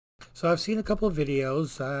So I've seen a couple of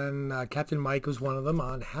videos, and Captain Mike was one of them,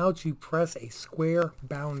 on how to press a square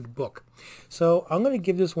bound book. So I'm going to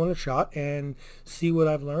give this one a shot and see what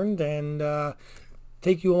I've learned and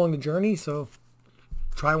take you along the journey. So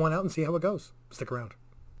try one out and see how it goes. Stick around.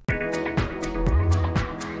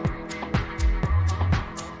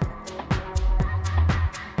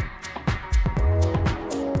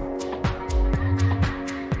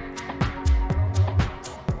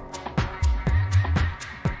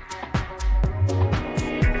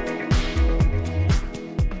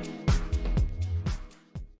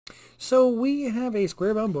 So we have a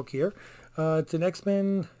square bound book here. It's an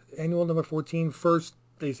X-Men annual number 14, first,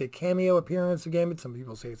 they say cameo appearance again, but some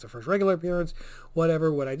people say it's the first regular appearance,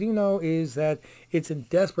 whatever. What I do know is that it's in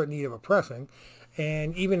desperate need of a pressing,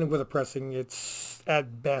 and even with a pressing, it's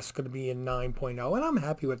at best going to be in 9.0, and I'm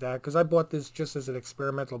happy with that because I bought this just as an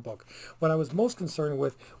experimental book. What I was most concerned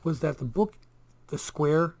with was that the book, the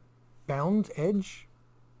square bound edge,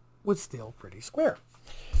 was still pretty square.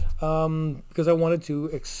 Because I wanted to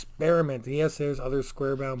experiment. Yes, there's other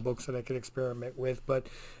square bound books that I could experiment with, but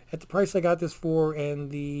at the price I got this for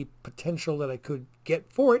and the potential that I could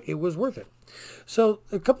get for it, it was worth it. So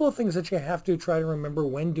a couple of things that you have to try to remember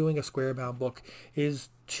when doing a square bound book is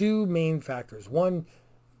two main factors. One,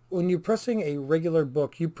 when you're pressing a regular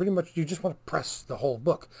book, you just want to press the whole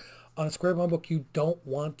book. On a square bound book, you don't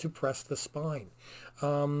want to press the spine.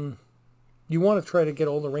 You want to try to get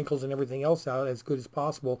all the wrinkles and everything else out as good as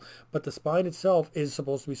possible, but the spine itself is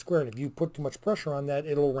supposed to be square, and if you put too much pressure on that,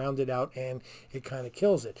 it'll round it out and it kind of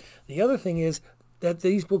kills it. The other thing is that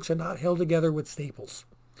these books are not held together with staples.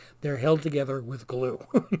 They're held together with glue.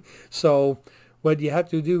 So what you have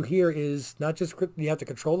to do here is not just, you have to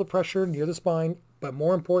control the pressure near the spine, but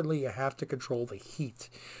more importantly, you have to control the heat.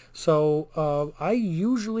 So I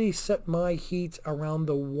usually set my heat around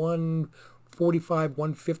the 145,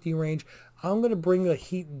 150 range. I'm going to bring the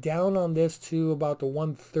heat down on this to about the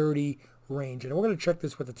 130 range. And we're going to check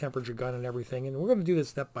this with the temperature gun and everything. And we're going to do this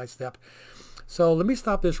step by step. So let me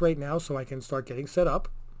stop this right now so I can start getting set up.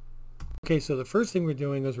 Okay, so the first thing we're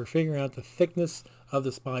doing is we're figuring out the thickness of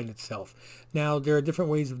the spine itself. Now, there are different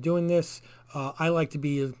ways of doing this. I like to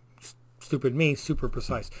be, stupid me, super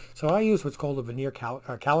precise. So I use what's called a veneer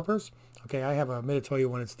calipers. Okay, I have a Mitutoyo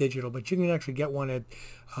one, it's digital, but you can actually get one at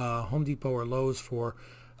Home Depot or Lowe's for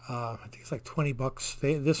I think it's like 20 bucks.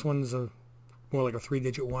 This one's more like a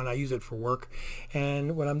 3-digit one. I use it for work.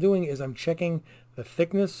 And what I'm doing is I'm checking the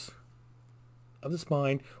thickness of the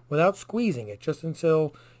spine without squeezing it, just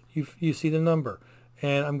until you see the number.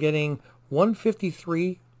 And I'm getting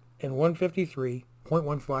 153 and 153,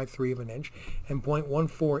 0.153 of an inch, and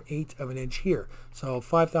 0.148 of an inch here. So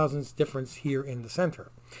 5 thousandths difference here in the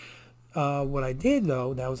center. What I did,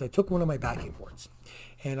 though, now is I took one of my backing boards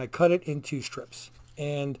and I cut it into strips.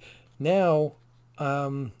 And now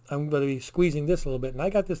I'm going to be squeezing this a little bit. And I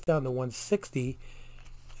got this down to 160.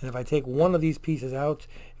 And if I take one of these pieces out,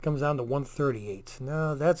 it comes down to 138.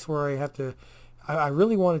 Now that's where I have to, I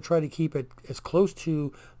really want to try to keep it as close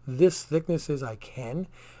to this thickness as I can.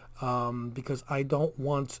 Because I don't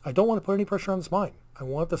want to put any pressure on the spine. I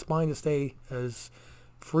want the spine to stay as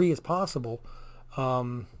free as possible.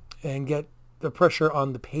 And get the pressure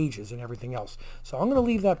on the pages and everything else. So I'm going to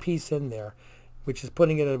leave that piece in there, which is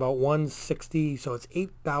putting it at about 160, so it's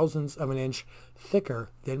 8 thousandths of an inch thicker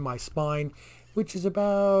than my spine, which is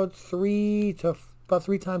about three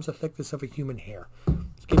times the thickness of a human hair.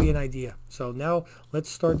 Just give you an idea. So now let's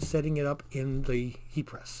start setting it up in the heat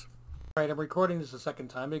press. All right, I'm recording this a second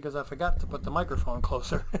time because I forgot to put the microphone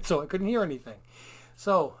closer, so I couldn't hear anything.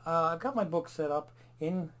 So I've got my book set up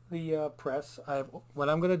in the press. What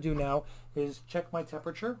I'm going to do now is check my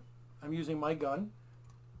temperature. I'm using my gun.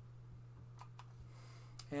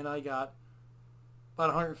 And I got about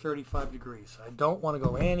 135 degrees. I don't want to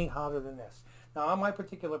go any hotter than this. Now on my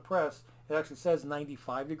particular press, it actually says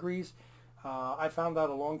 95 degrees. I found out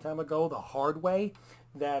a long time ago, the hard way,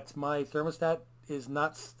 that my thermostat is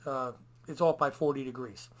not, it's off by 40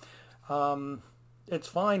 degrees. It's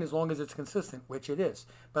fine as long as it's consistent, which it is.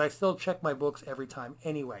 But I still check my books every time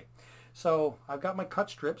anyway. So I've got my cut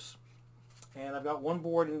strips, and I've got one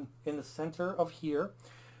board in the center of here.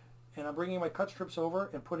 And I'm bringing my cut strips over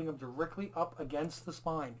and putting them directly up against the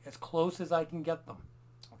spine, as close as I can get them.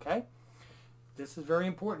 Okay? This is very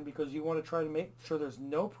important because you want to try to make sure there's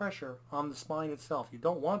no pressure on the spine itself. You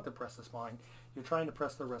don't want to press the spine. You're trying to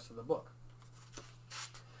press the rest of the book.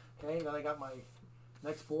 Okay, then I got my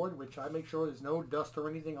next board, which I make sure there's no dust or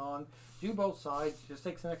anything on. Do both sides. It just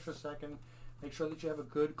takes an extra second. Make sure that you have a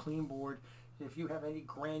good, clean board. If you have any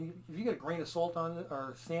if you get a grain of salt on it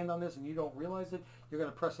or sand on this and you don't realize it, you're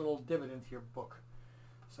going to press a little divot into your book.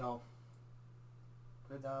 So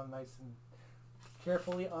put it down nice and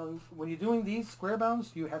carefully. When you're doing these square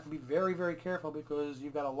bounds, you have to be very, very careful because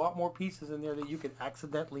you've got a lot more pieces in there that you could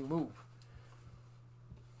accidentally move.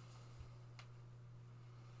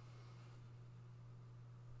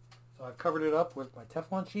 So I've covered it up with my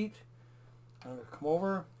Teflon sheet. I'm going to come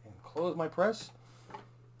over and close my press.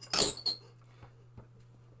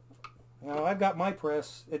 Now I've got my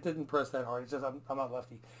press. It didn't press that hard. It's just I'm not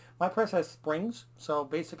lefty. My press has springs, so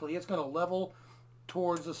basically it's going to level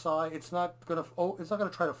towards the side. It's not going to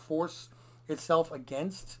try to force itself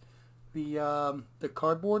against the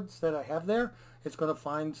cardboards that I have there. It's going to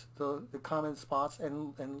find the common spots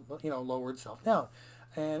and lower itself down.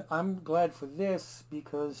 And I'm glad for this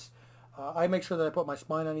because I make sure that I put my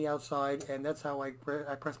spine on the outside, and that's how I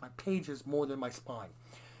press my pages more than my spine.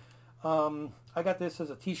 I got this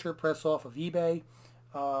as a t-shirt press off of eBay.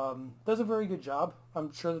 Does a very good job.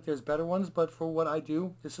 I'm sure that there's better ones, but for what I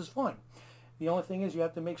do, this is fine. The only thing is you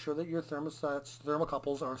have to make sure that your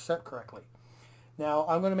thermocouples are set correctly. Now,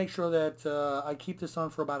 I'm going to make sure that I keep this on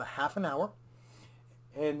for about a half an hour,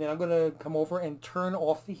 and then I'm going to come over and turn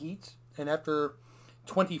off the heat, and after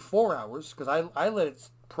 24 hours, because I let it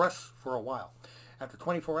press for a while. After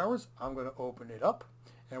 24 hours, I'm going to open it up,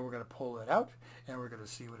 and we're going to pull it out, and we're going to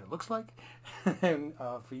see what it looks like. And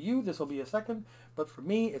for you, this will be a second, but for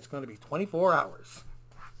me, it's going to be 24 hours.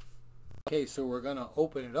 Okay, so we're going to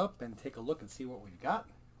open it up and take a look and see what we've got.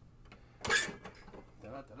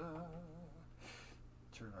 Da-da-da-da.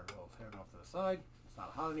 Turn our little fan off to the side. It's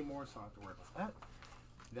not hot anymore, so I don't have to worry about that.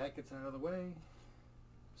 That gets out of the way.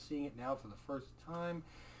 Seeing it now for the first time.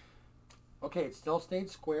 Okay, it still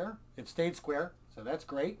stayed square. It stayed square, so that's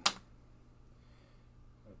great. I'm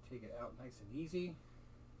going to take it out nice and easy.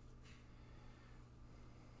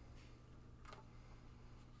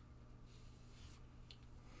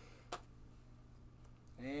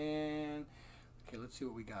 And, okay, let's see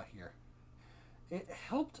what we got here. It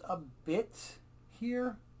helped a bit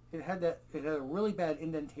here. It had a really bad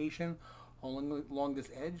indentation along this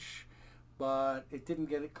edge, but it didn't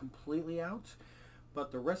get it completely out.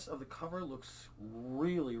 But the rest of the cover looks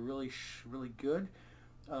really, really, really good.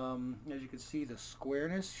 As you can see, the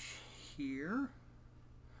squareness here.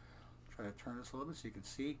 Try to turn this a little bit so you can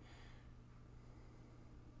see.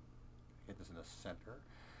 Get this in the center.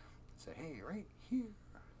 Say, hey, right here.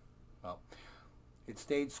 Well, it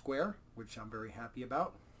stayed square, which I'm very happy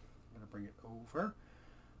about. I'm going to bring it over.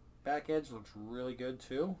 Back edge looks really good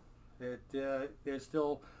too. There's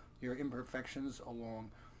still your imperfections along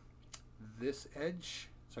this edge.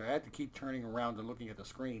 So I had to keep turning around and looking at the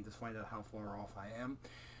screen to find out how far off I am.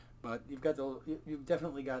 But you've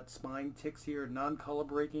definitely got spine ticks here, non-color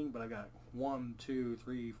breaking, but I got 1, 2,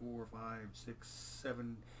 3, 4, 5, 6,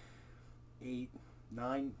 7, 8,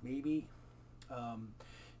 9 maybe.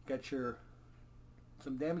 Got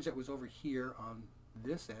some damage that was over here on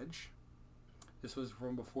this edge. This was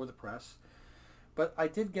from before the press. But I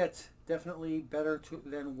did get definitely better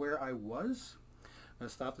than where I was. I'm going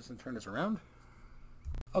to stop this and turn this around.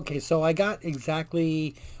 Okay, so I got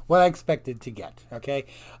exactly what I expected to get, okay?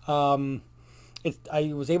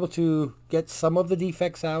 I was able to get some of the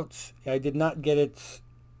defects out. I did not get it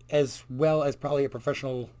as well as probably a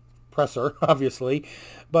professional presser, obviously.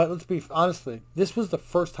 But let's be honest, this was the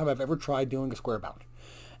first time I've ever tried doing a square bound.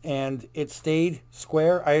 And it stayed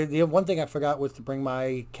square. The one thing I forgot was to bring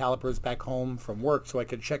my calipers back home from work so I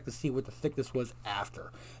could check to see what the thickness was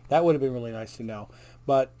after. That would have been really nice to know.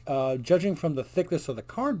 But judging from the thickness of the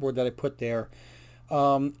cardboard that I put there,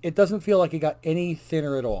 it doesn't feel like it got any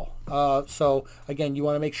thinner at all. So again, you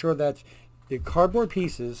want to make sure that the cardboard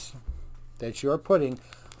pieces that you're putting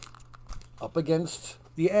up against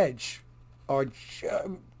the edge are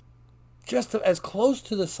just as close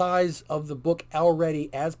to the size of the book already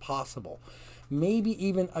as possible. Maybe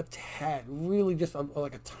even a tad, really just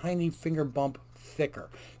like a tiny finger bump thicker,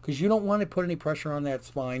 because you don't want to put any pressure on that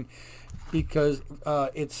spine, because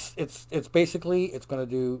it's basically, it's going to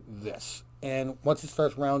do this, and once it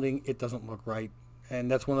starts rounding, it doesn't look right. And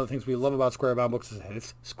that's one of the things we love about square bound books, is that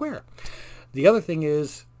it's square. The other thing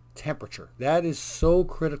is temperature. That is so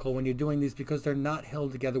critical when you're doing these, because they're not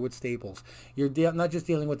held together with staples. You're not just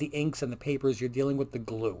dealing with the inks and the papers, you're dealing with the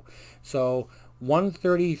glue. So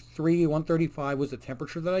 133, 135 was the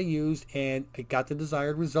temperature that I used, and it got the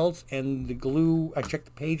desired results. And the glue, I checked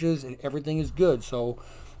the pages and everything is good. So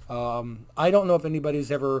I don't know if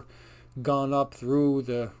anybody's ever gone up through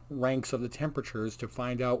the ranks of the temperatures to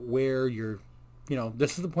find out where you're,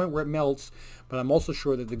 this is the point where it melts, but I'm also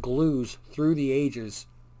sure that the glues through the ages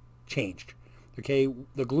changed. Okay,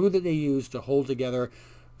 the glue that they used to hold together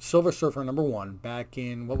Silver Surfer number 1 back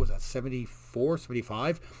in, what was that, 74,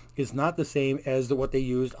 75, is not the same as what they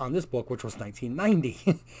used on this book, which was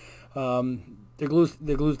 1990. The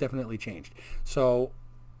glue's definitely changed. So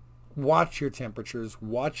watch your temperatures,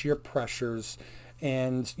 watch your pressures,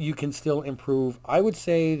 and you can still improve. I would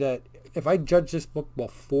say that if I judged this book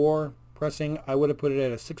before pressing, I would have put it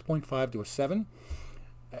at a 6.5 to a 7.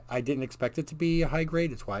 I didn't expect it to be a high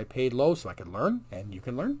grade. It's why I paid low, so I could learn, and you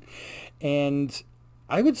can learn. And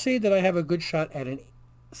I would say that I have a good shot at an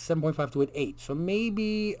 7.5 to an 8. So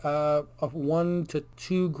maybe a 1 to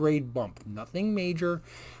 2 grade bump. Nothing major,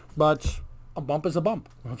 but a bump is a bump,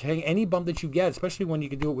 okay? Any bump that you get, especially when you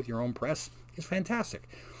can do it with your own press, is fantastic.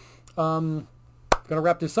 Going to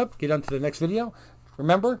wrap this up, get on to the next video.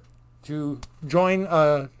 Remember to join,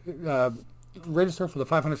 register for the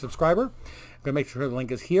 500 subscriber. I'm going to make sure the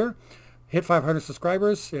link is here. Hit 500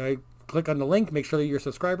 subscribers. Click on the link, make sure that you're a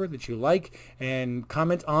subscriber, that you like, and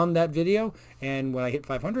comment on that video. And when I hit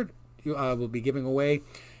 500, we'll be giving away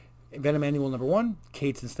Venom Annual number 1,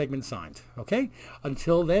 Cates and Stegman signed. Okay?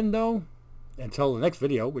 Until then, though, until the next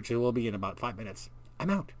video, which it will be in about 5 minutes, I'm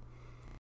out.